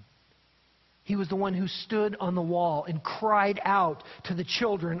watchman. He was the one who stood on the wall and cried out to the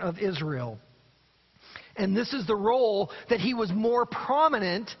children of Israel. And this is the role that he was more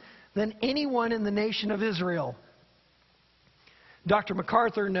prominent than anyone in the nation of Israel. Dr.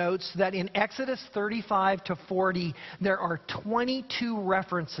 MacArthur notes that in Exodus 35 to 40, there are 22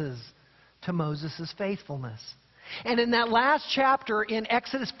 references to Moses' faithfulness. And in that last chapter in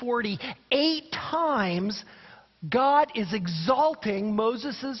Exodus 40, 8 times God is exalting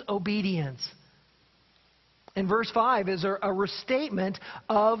Moses' obedience. And verse 5 is a restatement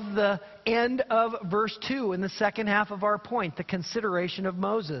of the end of verse 2 in the second half of our point, the consideration of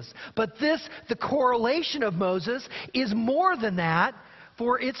Moses. But the correlation of Moses, is more than that,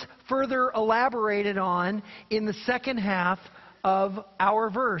 for it's further elaborated on in the second half of our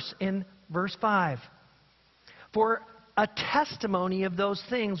verse, in verse 5. For a testimony of those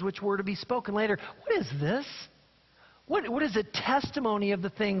things which were to be spoken later. What is this? What is a testimony of the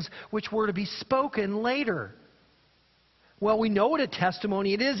things which were to be spoken later? Well, we know what a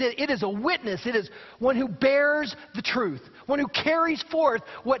testimony it is. It is a witness. It is one who bears the truth, one who carries forth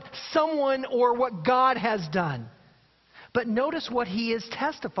what someone or what God has done. But notice what he is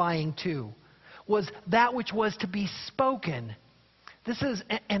testifying to was that which was to be spoken. This is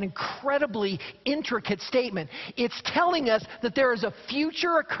an incredibly intricate statement. It's telling us that there is a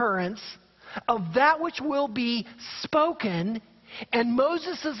future occurrence of that which will be spoken, and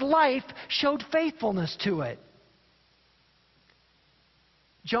Moses' life showed faithfulness to it.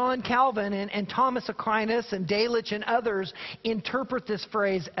 John Calvin and Thomas Aquinas and Delitzsch and others interpret this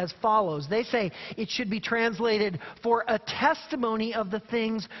phrase as follows. They say it should be translated for a testimony of the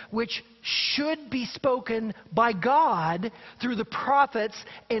things which should be spoken by God through the prophets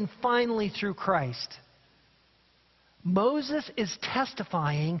and finally through Christ. Moses is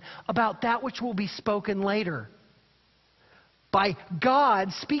testifying about that which will be spoken later. By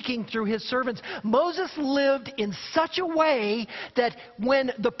God speaking through his servants. Moses lived in such a way that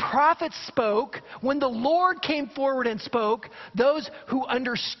when the prophets spoke, when the Lord came forward and spoke, those who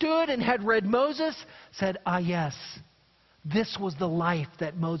understood and had read Moses said, "Ah, yes, this was the life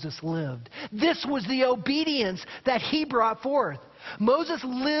that Moses lived. This was the obedience that he brought forth." Moses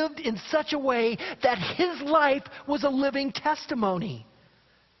lived in such a way that his life was a living testimony.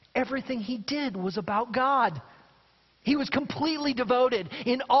 Everything he did was about God. He was completely devoted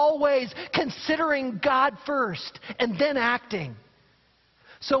in all ways, considering God first and then acting.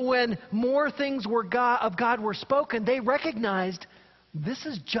 So when more things of God were spoken, they recognized this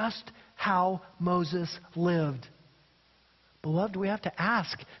is just how Moses lived. Beloved, we have to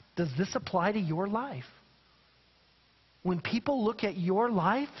ask, does this apply to your life? When people look at your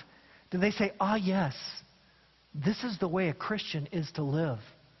life, do they say, "Ah, yes, this is the way a Christian is to live.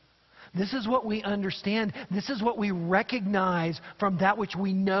 This is what we understand. This is what we recognize from that which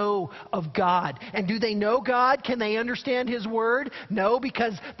we know of God." And do they know God? Can they understand his word? No,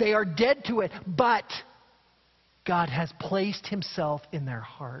 because they are dead to it. But God has placed himself in their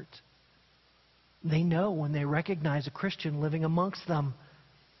heart. They know when they recognize a Christian living amongst them.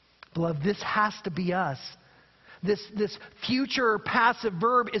 Beloved, this has to be us. This future passive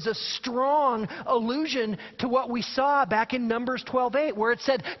verb is a strong allusion to what we saw back in Numbers 12:8, where it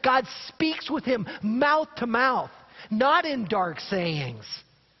said God speaks with him mouth to mouth, not in dark sayings.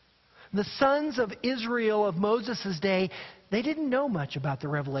 The sons of Israel of Moses' day, they didn't know much about the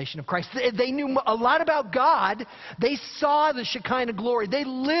revelation of Christ. They knew a lot about God. They saw the Shekinah glory. They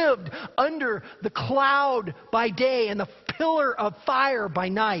lived under the cloud by day and the pillar of fire by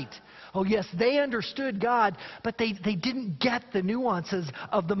night. Oh yes, they understood God, but they didn't get the nuances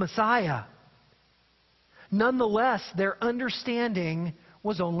of the Messiah. Nonetheless, their understanding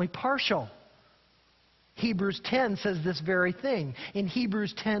was only partial. Hebrews 10 says this very thing. In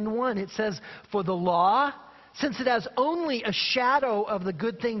Hebrews 10:1, it says, "For the law, since it has only a shadow of the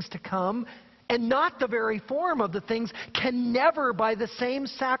good things to come, and not the very form of the things, can never by the same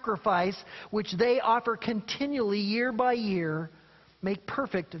sacrifice which they offer continually year by year, make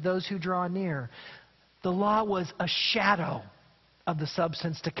perfect those who draw near." The law was a shadow of the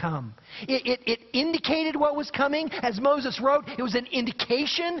substance to come. It indicated what was coming. As Moses wrote, it was an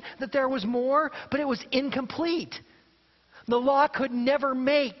indication that there was more, but it was incomplete. The law could never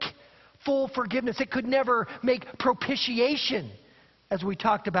make full forgiveness. It could never make propitiation, as we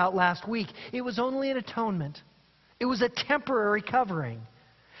talked about last week. It was only an atonement. It was a temporary covering.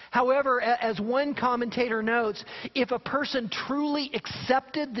 However, as one commentator notes, if a person truly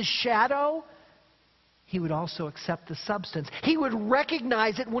accepted the shadow, he would also accept the substance. He would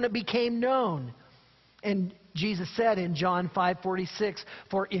recognize it when it became known. And Jesus said in John 5:46,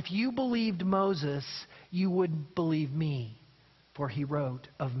 "For if you believed Moses, you would believe me, for he wrote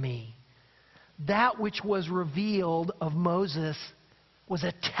of me." That which was revealed of Moses was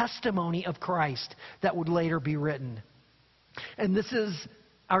a testimony of Christ that would later be written. And this is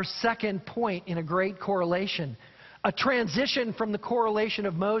our second point in a great correlation. A transition from the correlation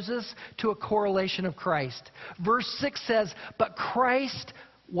of Moses to a correlation of Christ. Verse 6 says, "But Christ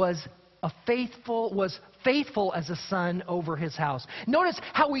was faithful as a son over his house." Notice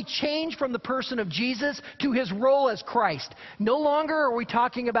how we change from the person of Jesus to his role as Christ. No longer are we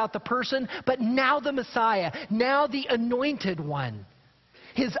talking about the person, but now the Messiah, now the anointed one.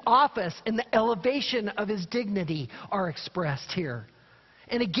 His office and the elevation of his dignity are expressed here.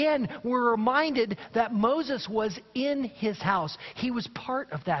 And again, we're reminded that Moses was in his house. He was part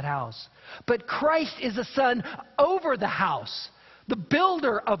of that house. But Christ is a son over the house, the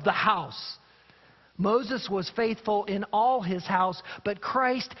builder of the house. Moses was faithful in all his house, but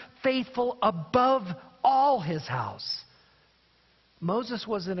Christ faithful above all his house. Moses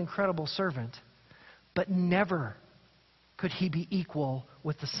was an incredible servant, but never could he be equal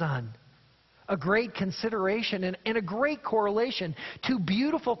with the Son. A great consideration and a great correlation, two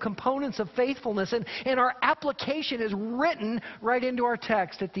beautiful components of faithfulness. And our application is written right into our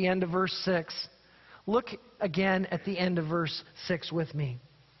text at the end of verse 6. Look again at the end of verse 6 with me.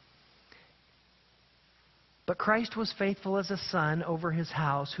 But Christ was faithful as a son over his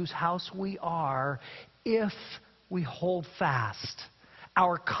house, whose house we are, if we hold fast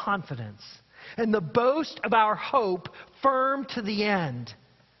our confidence and the boast of our hope firm to the end.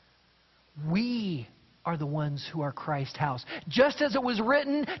 We are the ones who are Christ's house. Just as it was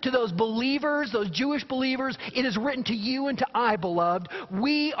written to those believers, those Jewish believers, it is written to you and to I, beloved.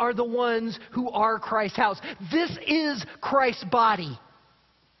 We are the ones who are Christ's house. This is Christ's body,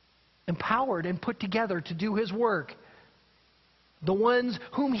 empowered and put together to do his work. The ones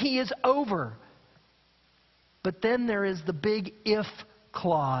whom he is over. But then there is the big if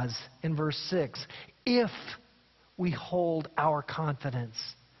clause in verse 6. If we hold our confidence.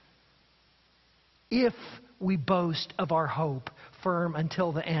 If we boast of our hope firm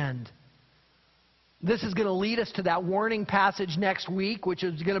until the end. This is going to lead us to that warning passage next week, which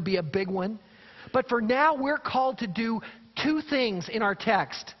is going to be a big one. But for now, we're called to do two things in our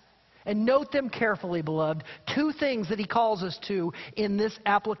text. And note them carefully, beloved. Two things that he calls us to in this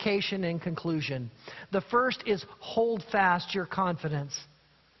application and conclusion. The first is hold fast your confidence.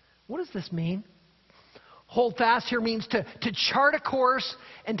 What does this mean? Hold fast here means to chart a course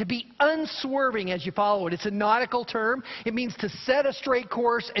and to be unswerving as you follow it. It's a nautical term. It means to set a straight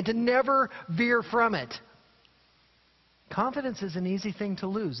course and to never veer from it. Confidence is an easy thing to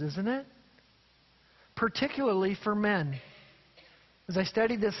lose, isn't it? Particularly for men. As I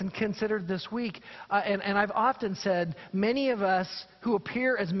studied this and considered this week, and I've often said, many of us who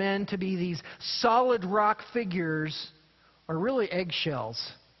appear as men to be these solid rock figures are really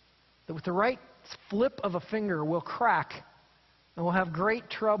eggshells that with the right flip of a finger will crack and will have great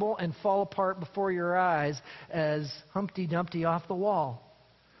trouble and fall apart before your eyes as Humpty Dumpty off the wall.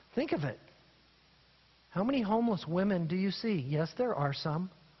 Think of it. How many homeless women do you see? Yes, there are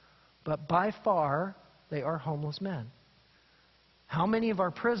some, but by far they are homeless men. How many of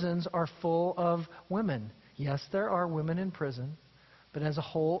our prisons are full of women? Yes, there are women in prison, but as a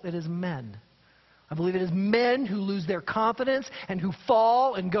whole it is men. I believe it is men who lose their confidence and who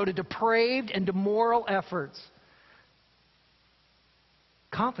fall and go to depraved and immoral efforts.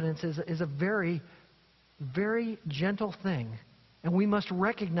 Confidence is a very, very gentle thing. And we must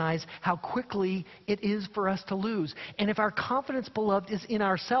recognize how quickly it is for us to lose. And if our confidence, beloved, is in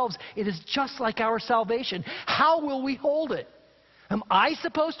ourselves, it is just like our salvation. How will we hold it? Am I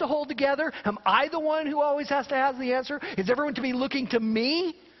supposed to hold together? Am I the one who always has to have the answer? Is everyone to be looking to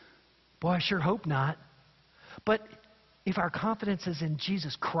me? Boy, I sure hope not. But if our confidence is in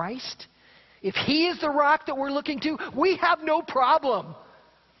Jesus Christ, if he is the rock that we're looking to, we have no problem.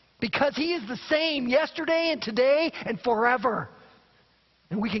 Because he is the same yesterday and today and forever.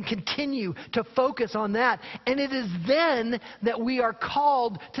 And we can continue to focus on that. And it is then that we are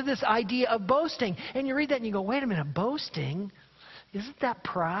called to this idea of boasting. And you read that and you go, wait a minute, boasting? Isn't that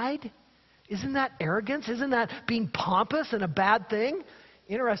pride? Isn't that arrogance? Isn't that being pompous and a bad thing?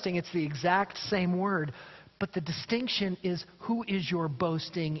 Interesting, it's the exact same word. But the distinction is, who is your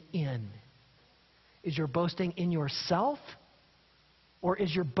boasting in? Is your boasting in yourself? Or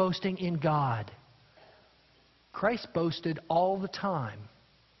is your boasting in God? Christ boasted all the time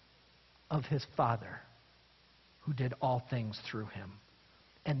of his Father, who did all things through him.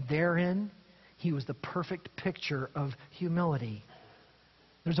 And therein, he was the perfect picture of humility.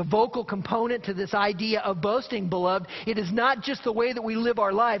 There's a vocal component to this idea of boasting, beloved. It is not just the way that we live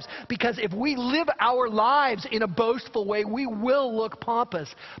our lives, because if we live our lives in a boastful way, we will look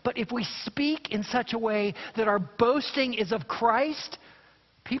pompous. But if we speak in such a way that our boasting is of Christ,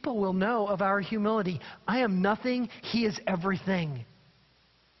 people will know of our humility. I am nothing, he is everything.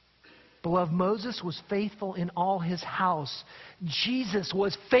 Beloved, Moses was faithful in all his house. Jesus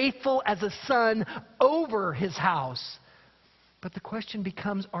was faithful as a son over his house. But the question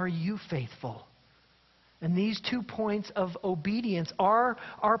becomes, are you faithful? And these 2 points of obedience are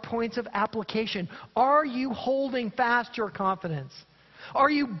our points of application. Are you holding fast your confidence? Are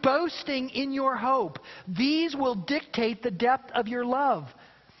you boasting in your hope? These will dictate the depth of your love.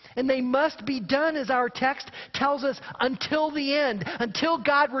 And they must be done, as our text tells us, until the end, until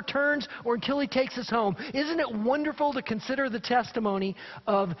God returns or until he takes us home. Isn't it wonderful to consider the testimony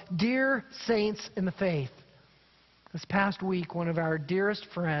of dear saints in the faith? This past week, one of our dearest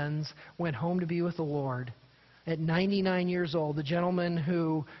friends went home to be with the Lord at 99 years old. The gentleman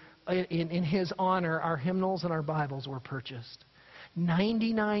who, in his honor, our hymnals and our Bibles were purchased.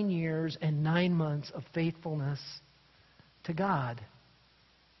 99 years and 9 months of faithfulness to God.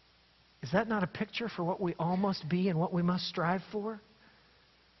 Is that not a picture for what we all must be and what we must strive for?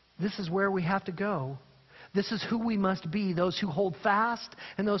 This is where we have to go. This is who we must be, those who hold fast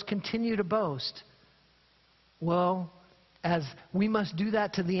and those continue to boast. Well, as we must do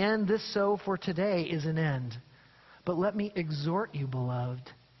that to the end, this so for today is an end. But let me exhort you, beloved,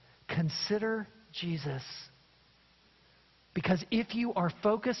 consider Jesus. Because if you are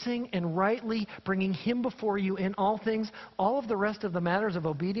focusing and rightly bringing Him before you in all things, all of the rest of the matters of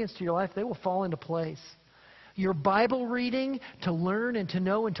obedience to your life, they will fall into place. Your Bible reading, to learn and to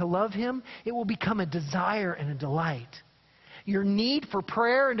know and to love Him, it will become a desire and a delight. Your need for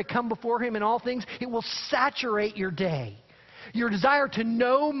prayer and to come before Him in all things, it will saturate your day. Your desire to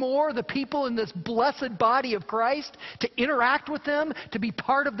know more the people in this blessed body of Christ, to interact with them, to be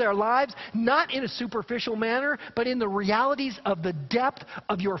part of their lives, not in a superficial manner, but in the realities of the depth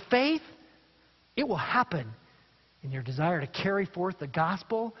of your faith, it will happen in your desire to carry forth the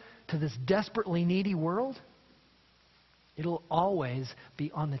gospel to this desperately needy world. It'll always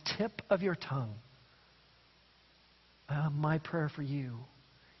be on the tip of your tongue. My prayer for you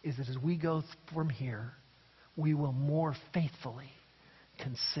is that as we go from here, we will more faithfully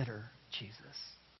consider Jesus.